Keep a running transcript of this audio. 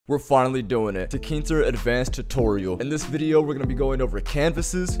We're finally doing it. Tkinter Advanced tutorial. In this video, we're going to be going over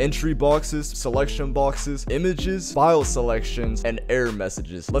canvases, entry boxes, selection boxes, images, file selections, and error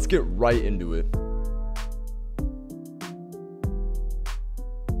messages. Let's get right into it.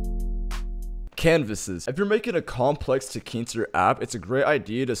 Canvases. If you're making a complex Tkinter app, it's a great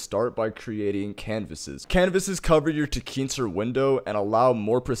idea to start by creating canvases. Canvases cover your Tkinter window and allow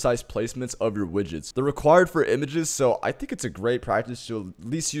more precise placements of your widgets. They're required for images, so I think it's a great practice to at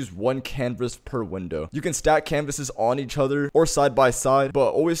least use one canvas per window. You can stack canvases on each other or side by side,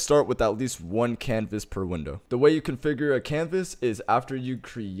 but always start with at least one canvas per window. The way you configure a canvas is after you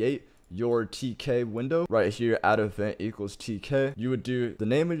create your TK window, right here, add event equals TK, you would do the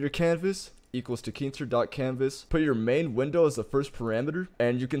name of your canvas equals tkinter.canvas. Put your main window as the first parameter,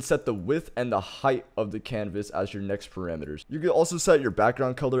 and you can set the width and the height of the canvas as your next parameters. You can also set your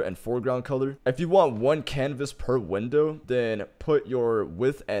background color and foreground color. If you want one canvas per window, then put your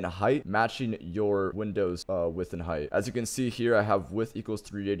width and height matching your window's width and height. As you can see here, I have width equals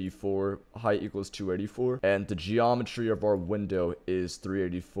 384, height equals 284, and the geometry of our window is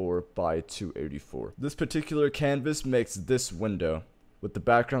 384 by 284. This particular canvas makes this window, with the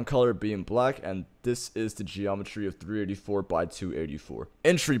background color being black, and this is the geometry of 384 by 284.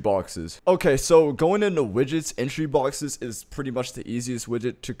 Entry boxes. Okay, so going into widgets, entry boxes is pretty much the easiest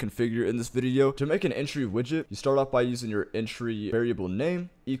widget to configure in this video. To make an entry widget, you start off by using your entry variable name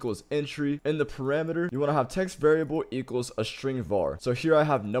equals entry. In the parameter, you want to have text variable equals a string var. So here I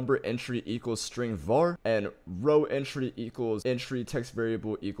have number entry equals string var, and row entry equals entry text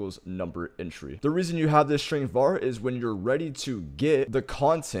variable equals number entry. The reason you have this string var is when you're ready to get the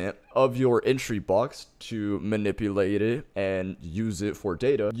content of your entry box to manipulate it and use it for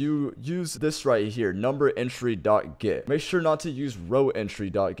data, you use this right here, number entry.get. Make sure not to use row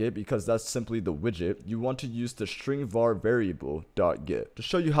entry.get because that's simply the widget. You want to use the string var variable.get. To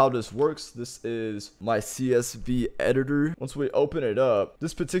show you how this works, this is my CSV editor. Once we open it up,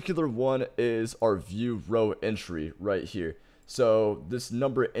 this particular one is our view row entry right here. So this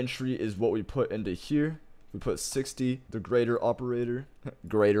number entry is what we put into here. We put 60, the greater operator.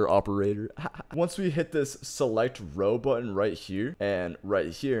 Once we hit this select row button right here and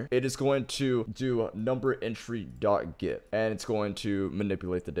right here, it is going to do number entry.get, and it's going to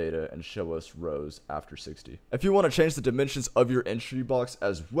manipulate the data and show us rows after 60. If you want to change the dimensions of your entry box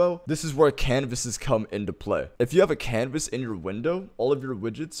as well, this is where canvases come into play. If you have a canvas in your window, all of your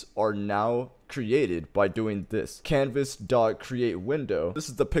widgets are now created by doing this canvas.create window. This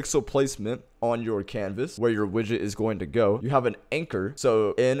is the pixel placement on your canvas where your widget is going to go. You have an anchor,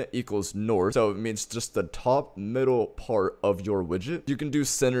 so n equals north, so it means just the top middle part of your widget. You can do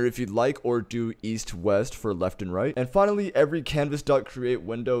center if you'd like, or do east west for left and right. And finally, every canvas.create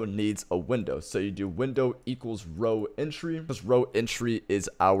window needs a window, so you do window equals row entry, because row entry is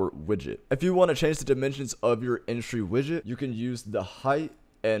our widget. If you want to change the dimensions of your entry widget, you can use the height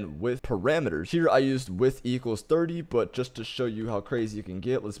and width parameters. Here I used width equals 30, but just to show you how crazy you can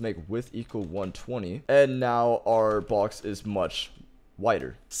get, let's make width equal 120, and now our box is much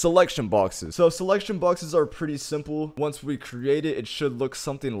wider. Selection boxes. So selection boxes are pretty simple. Once we create it, it should look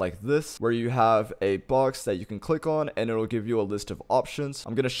something like this, where you have a box that you can click on and it'll give you a list of options.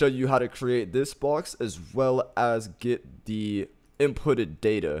 I'm going to show you how to create this box as well as get the inputted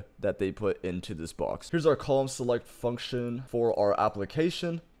data that they put into this box. Here's our column select function for our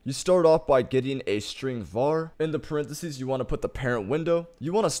application. You start off by getting a string var. In the parentheses, you want to put the parent window.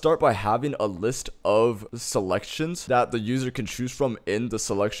 You want to start by having a list of selections that the user can choose from in the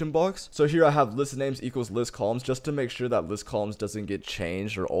selection box. So here I have list names equals list columns, just to make sure that list columns doesn't get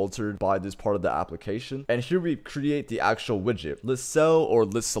changed or altered by this part of the application. And here we create the actual widget. List cell or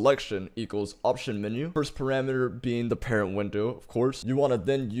list selection equals option menu. First parameter being the parent window, of course. You want to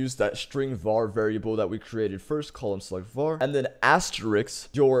then use that string var variable that we created first, column select var, and then asterisk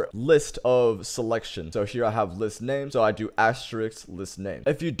your list of selection. So here I have list name, so I do asterisk list name.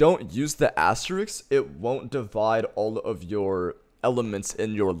 If you don't use the asterisk, it won't divide all of your elements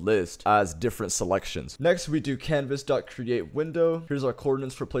in your list as different selections. Next, we do canvas.create window. Here's our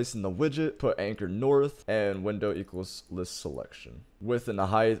coordinates for placing the widget. Put anchor north and window equals list selection. Width and the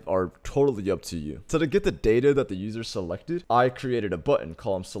height are totally up to you. So to get the data that the user selected, I created a button,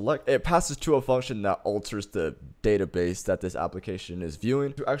 column select. It passes to a function that alters the database that this application is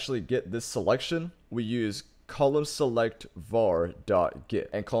viewing. To actually get this selection, we use column select var dot get,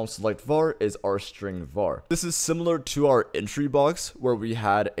 and column select var is our string var. This is similar to our entry box where we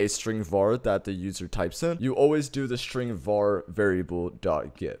had a string var that the user types in. You always do the string var variable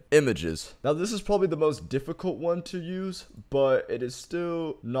dot get. Images. Now this is probably the most difficult one to use, but it is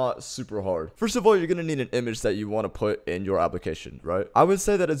still not super hard. First of all, you're gonna need an image that you want to put in your application, right? I would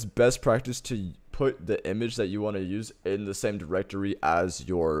say that it's best practice to put the image that you want to use in the same directory as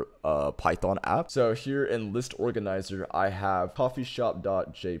your Python app. So here in list organizer, I have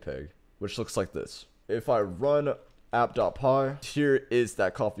coffeeshop.jpg, which looks like this. If I run app.py, here is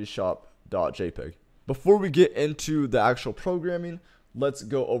that coffeeshop.jpg. Before we get into the actual programming, let's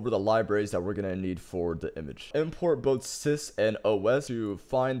go over the libraries that we're going to need for the image. Import both sys and os to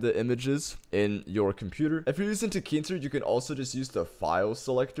find the images in your computer. If you're using Tkinter, you can also just use the file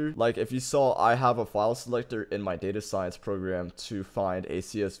selector. Like if you saw, I have a file selector in my data science program to find a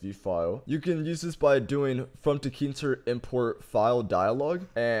CSV file. You can use this by doing from Tkinter import file dialog.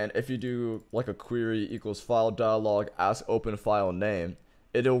 And if you do like a query equals file dialog ask open file name,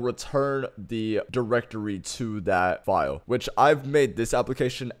 it'll return the directory to that file, which I've made this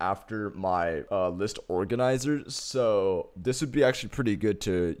application after my list organizer. So this would be actually pretty good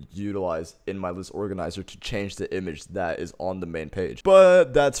to utilize in my list organizer to change the image that is on the main page.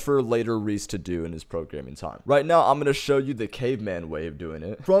 But that's for later Reese to do in his programming time. Right now, I'm going to show you the caveman way of doing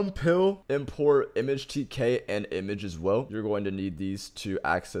it. From pill, import image tk and image as well. You're going to need these to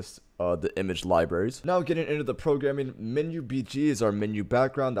access the image libraries. Now getting into the programming, menu bg is our menu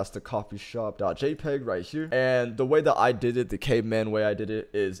background. That's the coffeeshop.jpg right here. And the way that I did it, the caveman way I did it,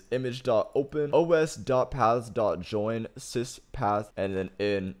 is image.open os.paths.join syspath and then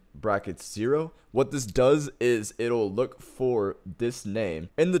in brackets 0. What this does is it'll look for this name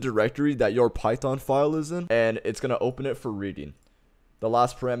in the directory that your Python file is in, and it's going to open it for reading. The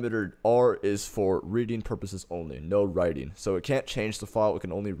last parameter R is for reading purposes only, no writing. So it can't change the file, it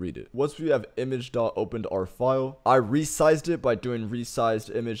can only read it. Once we have image.opened our file, I resized it by doing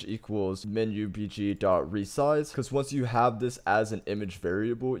resized image equals menu bg.resize. Because once you have this as an image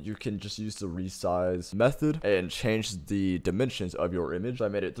variable, you can just use the resize method and change the dimensions of your image. I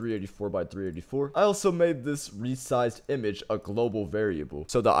made it 384 by 384. I also made this resized image a global variable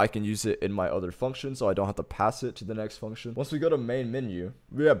so that I can use it in my other function, so I don't have to pass it to the next function. Once we go to main menu,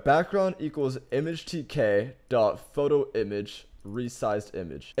 we have background equals image tk dot photo image resized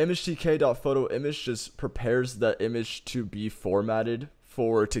image. Image tk dot photo image just prepares the image to be formatted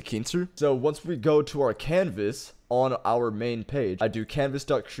for Tkinter. So once we go to our canvas on our main page, I do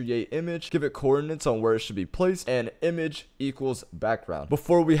canvas.create image, give it coordinates on where it should be placed, and image equals background.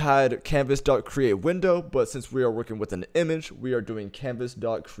 Before we had canvas.create window, but since we are working with an image, we are doing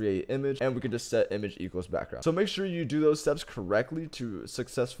canvas.create image, and we can just set image equals background. So make sure you do those steps correctly to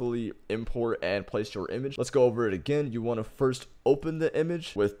successfully import and place your image. Let's go over it again. You want to first open the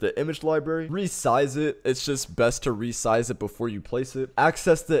image with the image library, resize it. It's just best to resize it before you place it.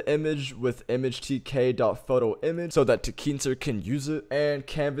 Access the image with image tk.photo image so that Tkinter can use it, and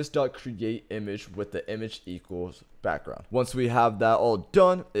canvas.create image with the image equals background. Once we have that all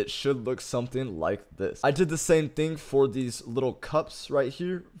done, it should look something like this. I did the same thing for these little cups right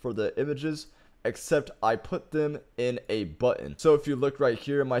here for the images, except I put them in a button. So if you look right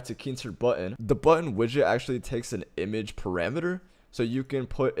here in my Tkinter button, the button widget actually takes an image parameter. So you can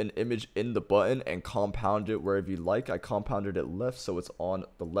put an image in the button and compound it wherever you like. I compounded it left, so it's on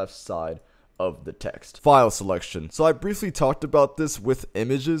the left side of the text. File selection. So I briefly talked about this with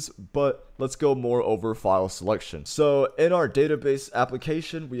images, but let's go more over file selection. So in our database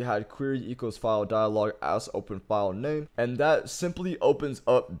application, we had query equals file dialog as open file name, and that simply opens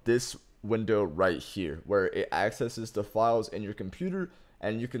up this window right here where it accesses the files in your computer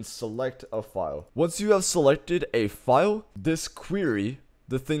and you can select a file. Once you have selected a file, this query,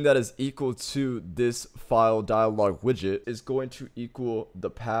 the thing that is equal to this file dialog widget, is going to equal the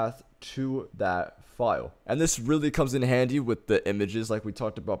path to that file. And this really comes in handy with the images like we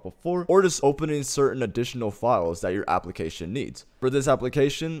talked about before, or just opening certain additional files that your application needs. For this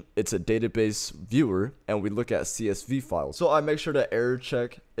application, it's a database viewer and we look at CSV files. So I make sure to error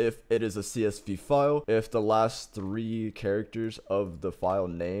check if it is a CSV file. If the last 3 characters of the file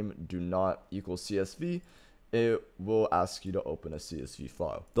name do not equal CSV, it will ask you to open a CSV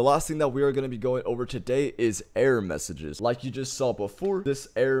file. The last thing that we are going to be going over today is error messages. Like you just saw before, this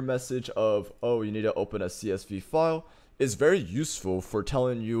error message of, oh, you need to open a CSV file, is very useful for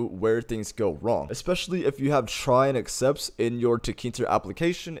telling you where things go wrong. Especially if you have try and excepts in your Tkinter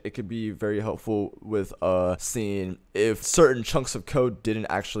application, it could be very helpful with seeing if certain chunks of code didn't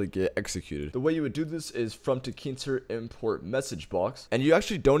actually get executed. The way you would do this is from Tkinter import message box, and you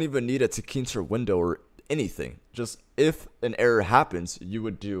actually don't even need a Tkinter window or anything. Just if an error happens, you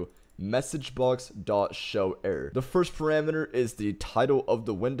would do messagebox.showError. The first parameter is the title of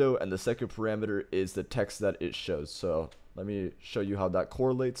the window, and the second parameter is the text that it shows. So let me show you how that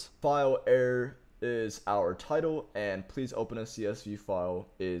correlates. File error is our title, and please open a CSV file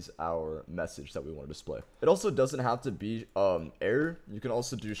is our message that we want to display. It also doesn't have to be error. You can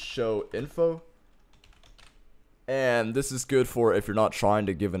also do show info. And this is good for if you're not trying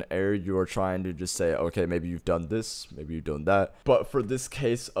to give an error, you are trying to just say, okay, maybe you've done this, maybe you've done that. But for this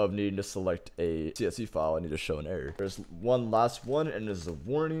case of needing to select a CSV file, I need to show an error. There's one last one, and it is a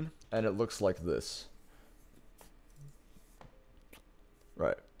warning, and it looks like this.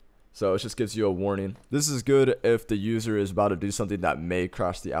 Right. So it just gives you a warning. This is good if the user is about to do something that may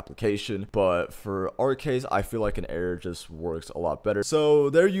crash the application, but for our case, I feel like an error just works a lot better. So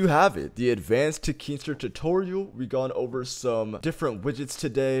there you have it, the advanced Tkinter tutorial. We gone over some different widgets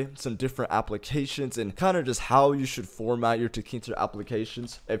today, some different applications, and kind of just how you should format your Tkinter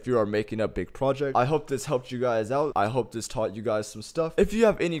applications if you are making a big project. I hope this helped you guys out. I hope this taught you guys some stuff. If you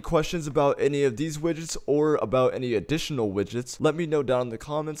have any questions about any of these widgets or about any additional widgets, let me know down in the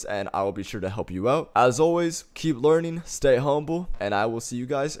comments, and I will be sure to help you out. As always, keep learning, stay humble, and I will see you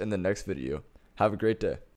guys in the next video. Have a great day.